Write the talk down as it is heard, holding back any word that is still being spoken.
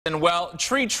Well,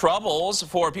 tree troubles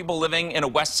for people living in a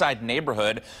West Side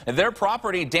neighborhood. Their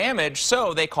property damaged,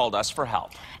 so they called us for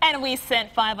help. And we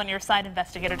sent 5 on Your Side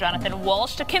investigator Jonathan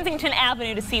Walsh to Kensington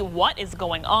Avenue to see what is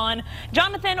going on.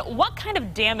 Jonathan, what kind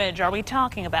of damage are we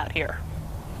talking about here?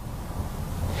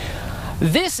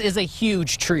 This is a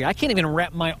huge tree. I can't even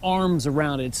wrap my arms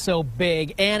around it. It's so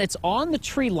big, and it's on the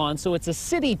tree lawn, so it's a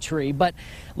city tree. But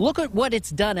look at what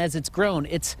it's done as it's grown.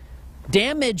 It's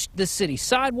damaged the city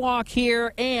sidewalk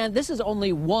here, and this is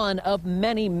only one of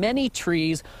many, many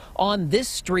trees on this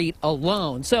street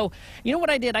alone. So, you know what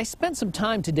I did? I spent some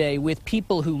time today with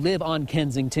people who live on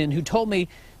Kensington who told me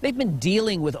they've been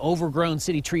dealing with overgrown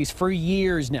city trees for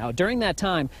years now. During that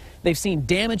time, they've seen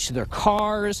damage to their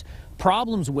cars,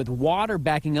 problems with water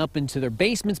backing up into their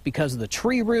basements because of the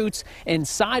tree roots, and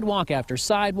sidewalk after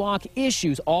sidewalk,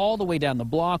 issues all the way down the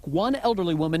block. One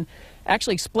elderly woman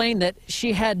actually explained that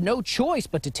she had no choice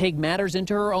but to take matters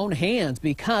into her own hands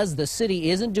because the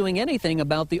city isn't doing anything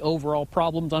about the overall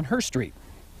problems on her street.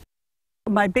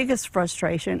 My biggest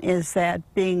frustration is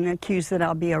that being accused that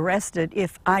I'll be arrested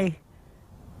if I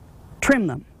trim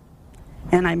them.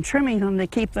 And I'm trimming them to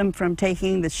keep them from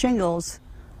taking the shingles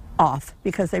off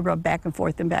because they rub back and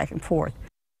forth and back and forth.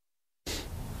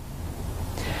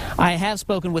 I have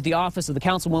spoken with the office of the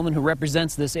councilwoman who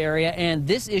represents this area, and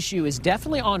this issue is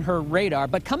definitely on her radar.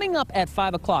 But coming up at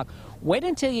 5 o'clock, wait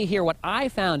until you hear what I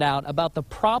found out about the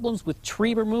problems with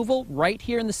tree removal right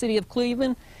here in the city of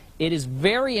Cleveland. It is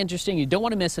very interesting. You don't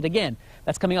want to miss it. Again,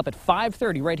 that's coming up at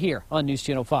 5:30 right here on News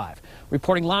Channel 5.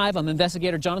 Reporting live, I'm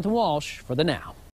investigator Jonathan Walsh for The Now.